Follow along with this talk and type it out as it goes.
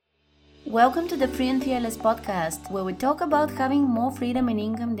Welcome to the Free and Fearless podcast, where we talk about having more freedom and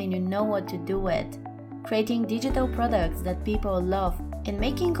income than you know what to do with, creating digital products that people love, and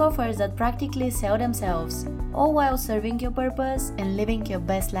making offers that practically sell themselves, all while serving your purpose and living your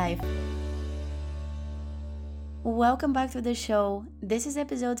best life. Welcome back to the show. This is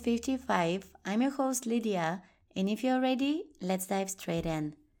episode 55. I'm your host Lydia, and if you're ready, let's dive straight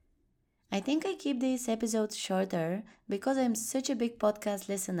in. I think I keep these episodes shorter because I'm such a big podcast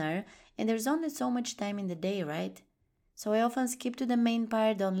listener and there's only so much time in the day, right? So I often skip to the main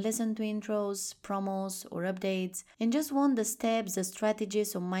part, don't listen to intros, promos, or updates, and just want the steps, the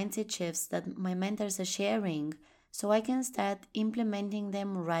strategies, or mindset shifts that my mentors are sharing so I can start implementing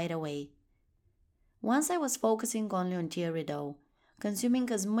them right away. Once I was focusing only on theory though,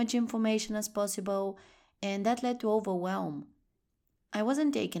 consuming as much information as possible, and that led to overwhelm. I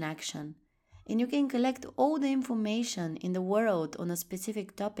wasn't taking action. And you can collect all the information in the world on a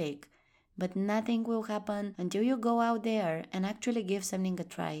specific topic, but nothing will happen until you go out there and actually give something a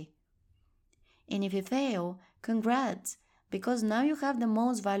try. And if you fail, congrats, because now you have the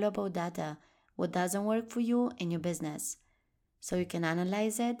most valuable data, what doesn't work for you and your business. So you can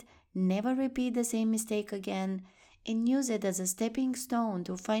analyze it, never repeat the same mistake again, and use it as a stepping stone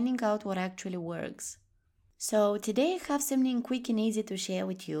to finding out what actually works. So today I have something quick and easy to share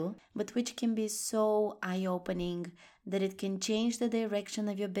with you, but which can be so eye-opening that it can change the direction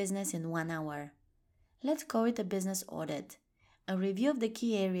of your business in 1 hour. Let's call it a business audit, a review of the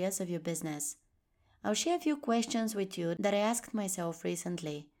key areas of your business. I'll share a few questions with you that I asked myself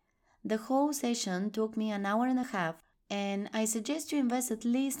recently. The whole session took me 1.5 hours, and I suggest you invest at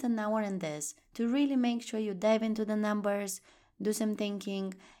least 1 hour in this to really make sure you dive into the numbers, do some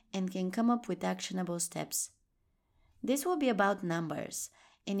thinking, and can come up with actionable steps. This will be about numbers,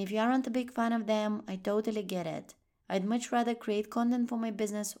 and if you aren't a big fan of them, I totally get it. I'd much rather create content for my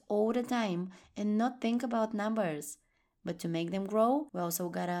business all the time and not think about numbers. But to make them grow, we also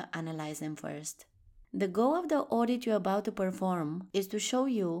gotta analyze them first. The goal of the audit you're about to perform is to show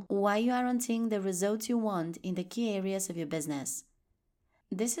you why you aren't seeing the results you want in the key areas of your business.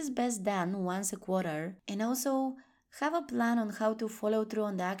 This is best done once a quarter, and also have a plan on how to follow through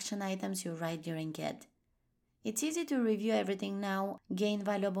on the action items you write during it. It's easy to review everything now, gain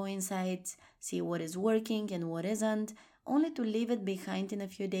valuable insights, see what is working and what isn't, only to leave it behind in a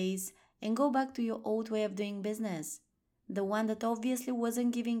few days and go back to your old way of doing business, the one that obviously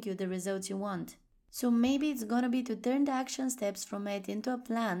wasn't giving you the results you want. So maybe it's gonna be to turn the action steps from it into a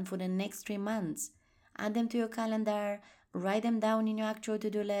plan for the next 3 months. Add them to your calendar, write them down in your actual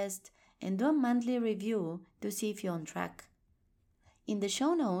to-do list, and do a monthly review to see if you're on track. In the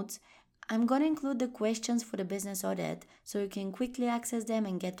show notes, I'm going to include the questions for the business audit so you can quickly access them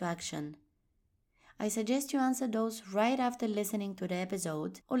and get to action. I suggest you answer those right after listening to the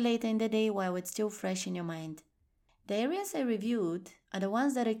episode or later in the day while it's still fresh in your mind. The areas I reviewed are the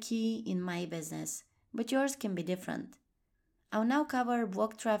ones that are key in my business, but yours can be different. I'll now cover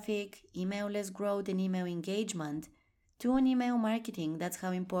blog traffic, email list growth, and email engagement, on email marketing, that's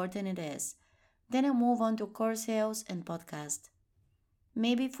how important it is. Then I'll move on to core sales and podcast.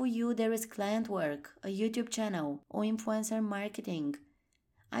 Maybe for you there is client work, a YouTube channel, or influencer marketing.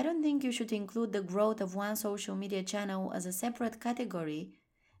 I don't think you should include the growth of one social media channel as a separate category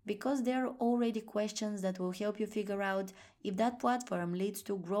because there are already questions that will help you figure out if that platform leads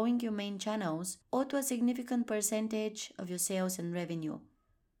to growing your main channels or to a significant percentage of your sales and revenue.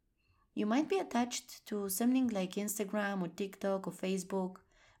 You might be attached to something like Instagram or TikTok or Facebook,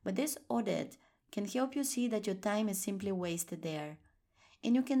 but this audit can help you see that your time is simply wasted there.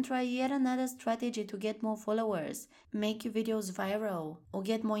 And you can try yet another strategy to get more followers, make your videos viral, or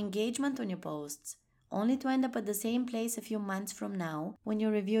get more engagement on your posts, only to end up at the same place a few months from now when you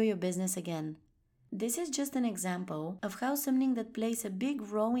review your business again. This is just an example of how something that plays a big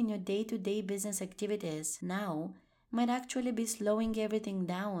role in your day-to-day business activities now might actually be slowing everything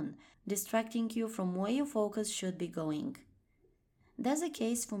down, distracting you from where your focus should be going. That's the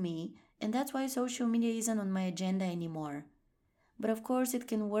case for me, and that's why social media isn't on my agenda anymore. But of course it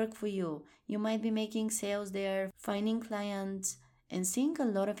can work for you. You might be making sales there, finding clients, and seeing a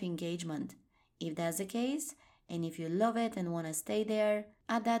lot of engagement. If that's the case, and if you love it and want to stay there,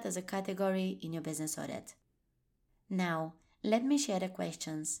 add that as a category in your business audit. Now, let me share the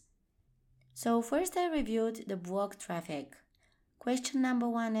questions. So first I reviewed the blog traffic. Question number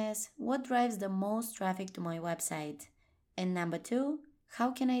 1 is, what drives the most traffic to my website? And number 2,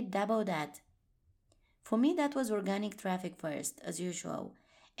 how can I double that? For me, that was organic traffic first, as usual,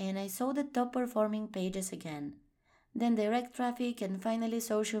 and I saw the top performing pages again. Then direct traffic and finally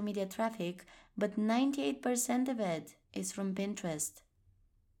social media traffic, but 98% of it is from Pinterest.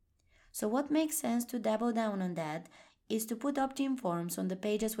 So what makes sense to double down on that is to put opt-in forms on the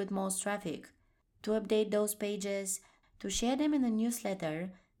pages with most traffic, to update those pages, to share them in a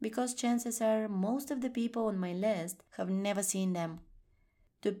newsletter, because chances are most of the people on my list have never seen them,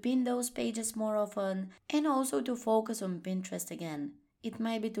 to pin those pages more often, and also to focus on Pinterest again. It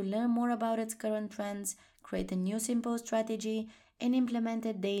might be to learn more about its current trends, create a new simple strategy, and implement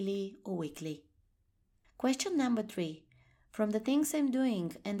it daily or weekly. Question number 3. From the things I'm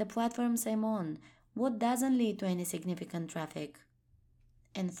doing and the platforms I'm on, what doesn't lead to any significant traffic?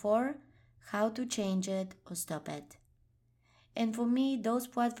 And 4. How to change it or stop it. And for me, those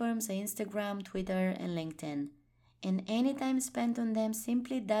platforms are Instagram, Twitter, and LinkedIn. And any time spent on them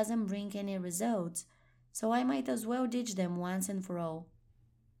simply doesn't bring any results, so I might as well ditch them once and for all.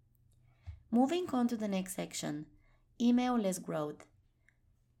 Moving on to the next section, email list growth.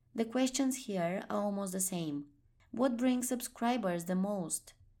 The questions here are almost the same. What brings subscribers the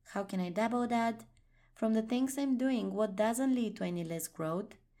most? How can I double that? From the things I'm doing, what doesn't lead to any list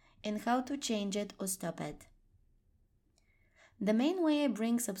growth? And how to change it or stop it. The main way I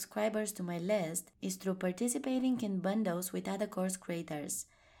bring subscribers to my list is through participating in bundles with other course creators,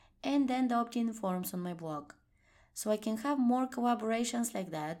 and then the opt-in forms on my blog, so I can have more collaborations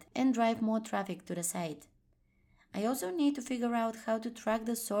like that and drive more traffic to the site. I also need to figure out how to track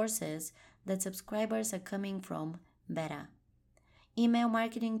the sources that subscribers are coming from better. Email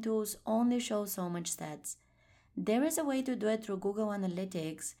marketing tools only show so much stats. There is a way to do it through Google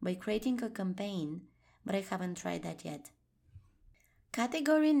Analytics by creating a campaign, but I haven't tried that yet.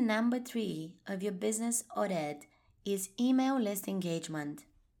 Category number 3 of your business audit is email list engagement.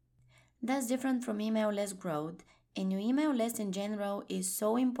 That's different from email list growth, and your email list in general is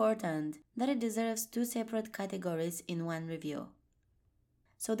so important that it deserves 2 separate categories in one review.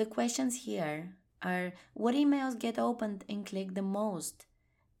 So the questions here are, what emails get opened and clicked the most?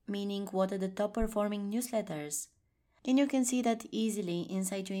 Meaning, what are the top performing newsletters? And you can see that easily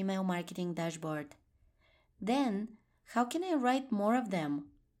inside your email marketing dashboard. Then, how can I write more of them?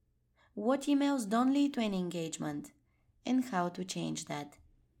 What emails don't lead to any engagement? And how to change that?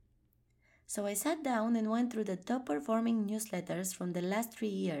 So I sat down and went through the top performing newsletters from the last 3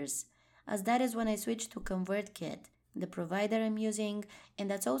 years, as that is when I switched to ConvertKit, the provider I'm using, and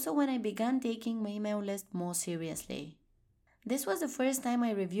that's also when I began taking my email list more seriously. This was the first time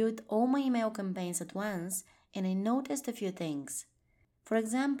I reviewed all my email campaigns at once, and I noticed a few things. For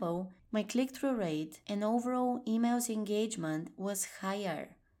example, my click-through rate and overall emails engagement was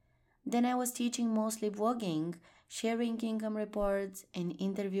higher. Then I was teaching mostly blogging, sharing income reports, and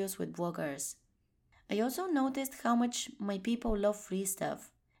interviews with bloggers. I also noticed how much my people love free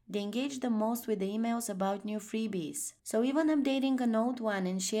stuff. They engage the most with the emails about new freebies. So even updating an old one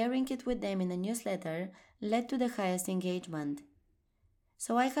and sharing it with them in a newsletter led to the highest engagement.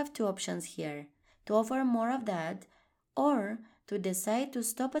 So I have 2 options here, to offer more of that or to decide to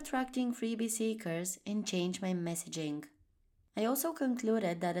stop attracting freebie seekers and change my messaging. I also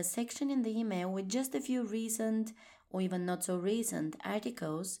concluded that a section in the email with just a few recent or even not so recent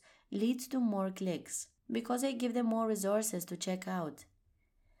articles leads to more clicks because I give them more resources to check out.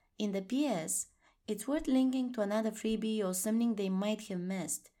 In the PS, it's worth linking to another freebie or something they might have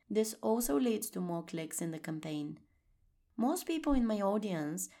missed. This also leads to more clicks in the campaign. Most people in my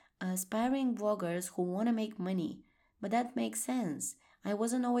audience are aspiring bloggers who want to make money, but that makes sense. I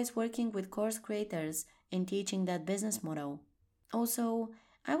wasn't always working with course creators and teaching that business model. Also,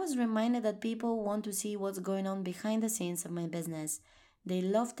 I was reminded that people want to see what's going on behind the scenes of my business. They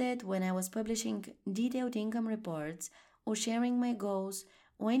loved it when I was publishing detailed income reports or sharing my goals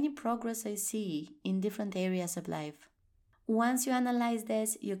or any progress I see in different areas of life. Once you analyze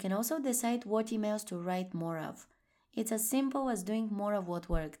this, you can also decide what emails to write more of. It's as simple as doing more of what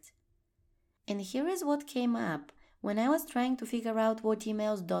worked. And here is what came up when I was trying to figure out what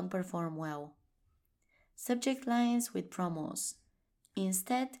emails don't perform well. Subject lines with promos.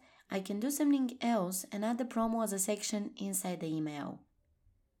 Instead, I can do something else and add the promo as a section inside the email.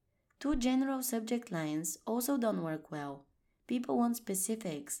 2 general subject lines also don't work well. People want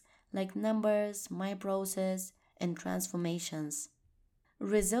specifics like numbers, my process, and transformations.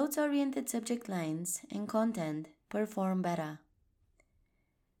 Results-oriented subject lines and content perform better.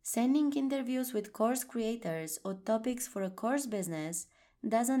 Sending interviews with course creators or topics for a course business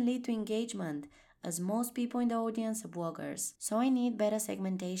doesn't lead to engagement, as most people in the audience are bloggers, so I need better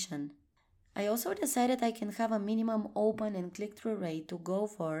segmentation. I also decided I can have a minimum open and click-through rate to go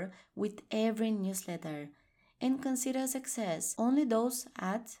for with every newsletter, and consider success only those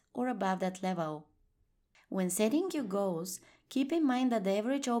at or above that level. When setting your goals, keep in mind that the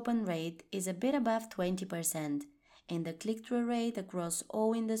average open rate is a bit above 20%, and the click-through rate across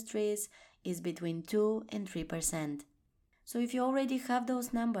all industries is between 2 and 3%. So if you already have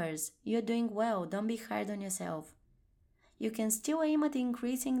those numbers, you're doing well, don't be hard on yourself. You can still aim at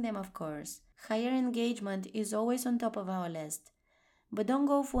increasing them, of course. Higher engagement is always on top of our list. But don't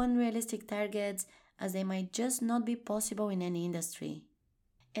go for unrealistic targets, as they might just not be possible in any industry.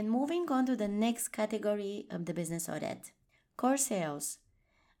 And moving on to the next category of the business audit. Core sales.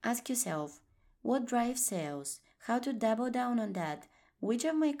 Ask yourself, what drives sales? How to double down on that? Which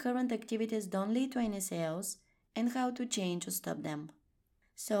of my current activities don't lead to any sales? And how to change or stop them.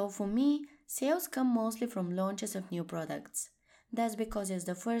 So for me, sales come mostly from launches of new products. That's because it's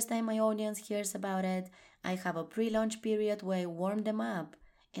the first time my audience hears about it. I have a pre-launch period where I warm them up,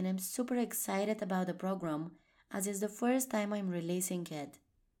 and I'm super excited about the program as it's the first time I'm releasing it.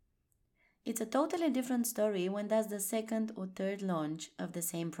 It's a totally different story when that's the second or third launch of the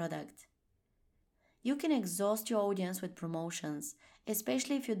same product. You can exhaust your audience with promotions,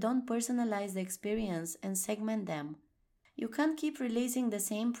 especially if you don't personalize the experience and segment them. You can't keep releasing the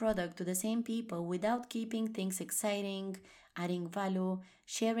same product to the same people without keeping things exciting, adding value,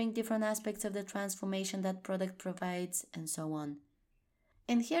 sharing different aspects of the transformation that product provides, and so on.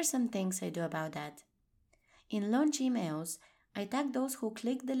 And here's some things I do about that. In launch emails, I tag those who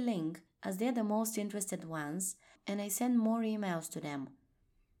click the link as they're the most interested ones, and I send more emails to them.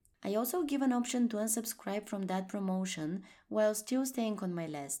 I also give an option to unsubscribe from that promotion while still staying on my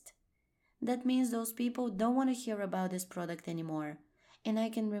list. That means those people don't want to hear about this product anymore, and I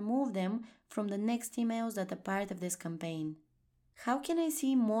can remove them from the next emails that are part of this campaign. How can I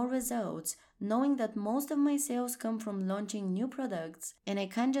see more results knowing that most of my sales come from launching new products and I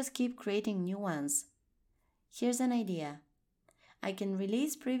can't just keep creating new ones? Here's an idea. I can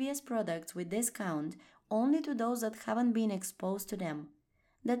release previous products with discount only to those that haven't been exposed to them.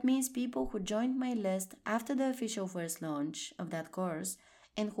 That means people who joined my list after the official first launch of that course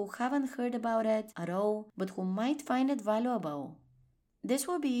and who haven't heard about it at all but who might find it valuable. This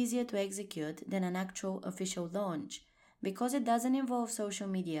will be easier to execute than an actual official launch because it doesn't involve social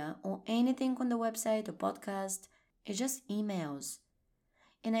media or anything on the website or podcast, it's just emails.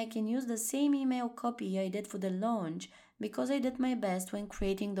 And I can use the same email copy I did for the launch because I did my best when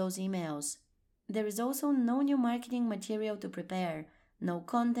creating those emails. There is also no new marketing material to prepare, no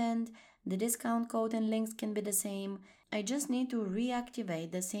content, the discount code and links can be the same, I just need to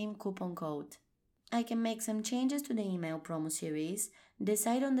reactivate the same coupon code. I can make some changes to the email promo series,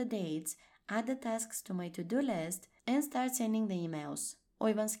 decide on the dates, add the tasks to my to-do list, and start sending the emails, or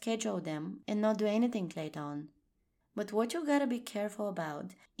even schedule them and not do anything later on. But what you gotta be careful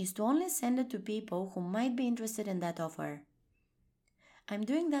about is to only send it to people who might be interested in that offer. I'm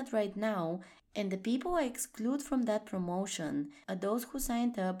doing that right now, and the people I exclude from that promotion are those who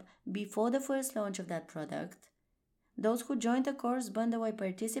signed up before the first launch of that product, those who joined the course bundle I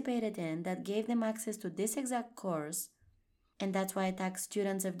participated in that gave them access to this exact course, and that's why I tag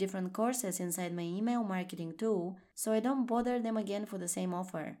students of different courses inside my email marketing tool so I don't bother them again for the same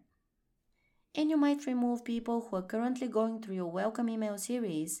offer. And you might remove people who are currently going through your welcome email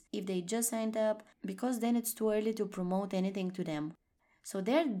series if they just signed up because then it's too early to promote anything to them. So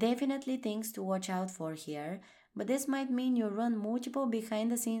there are definitely things to watch out for here, but this might mean you run multiple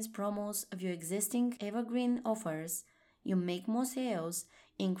behind-the-scenes promos of your existing evergreen offers, you make more sales,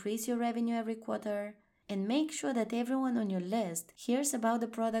 increase your revenue every quarter, and make sure that everyone on your list hears about the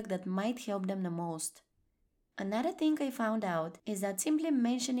product that might help them the most. Another thing I found out is that simply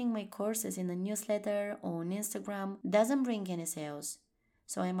mentioning my courses in a newsletter or on Instagram doesn't bring any sales.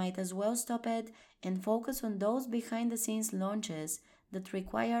 So I might as well stop it and focus on those behind-the-scenes launches that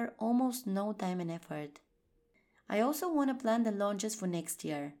require almost no time and effort. I also want to plan the launches for next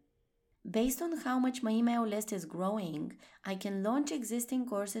year. Based on how much my email list is growing, I can launch existing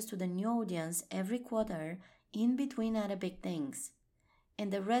courses to the new audience every quarter in between other big things.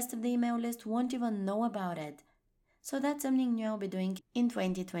 And the rest of the email list won't even know about it. So that's something new I'll be doing in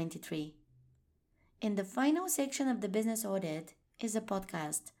 2023. And the final section of the business audit is a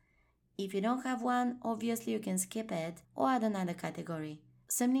podcast. If you don't have one, obviously you can skip it or add another category,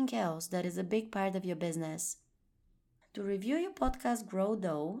 something else that is a big part of your business. To review your podcast growth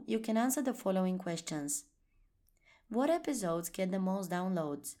though, you can answer the following questions. What episodes get the most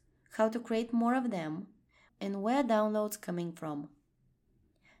downloads? How to create more of them? And where downloads coming from?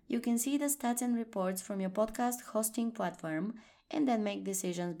 You can see the stats and reports from your podcast hosting platform and then make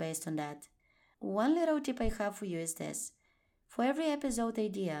decisions based on that. One little tip I have for you is this. For every episode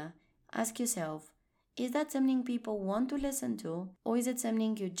idea, ask yourself, is that something people want to listen to, or is it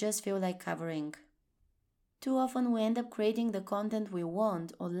something you just feel like covering? Too often we end up creating the content we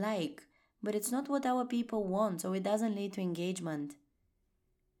want or like, but it's not what our people want, so it doesn't lead to engagement.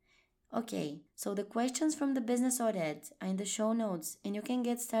 Okay, so the questions from the business audit are in the show notes and you can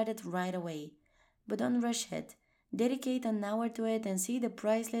get started right away. But don't rush it. Dedicate an hour to it and see the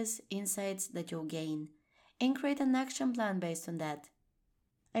priceless insights that you'll gain. And create an action plan based on that.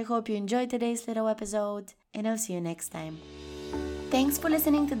 I hope you enjoyed today's little episode, and I'll see you next time. Thanks for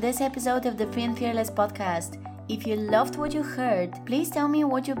listening to this episode of the Free and Fearless podcast. If you loved what you heard, please tell me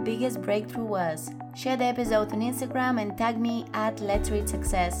what your biggest breakthrough was. Share the episode on Instagram and tag me at Let's Reach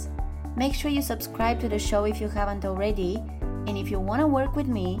Success. Make sure you subscribe to the show if you haven't already, and if you want to work with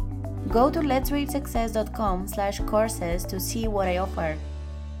me, go to letsreachsuccess.com/courses to see what I offer.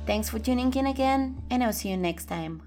 Thanks for tuning in again, and I'll see you next time.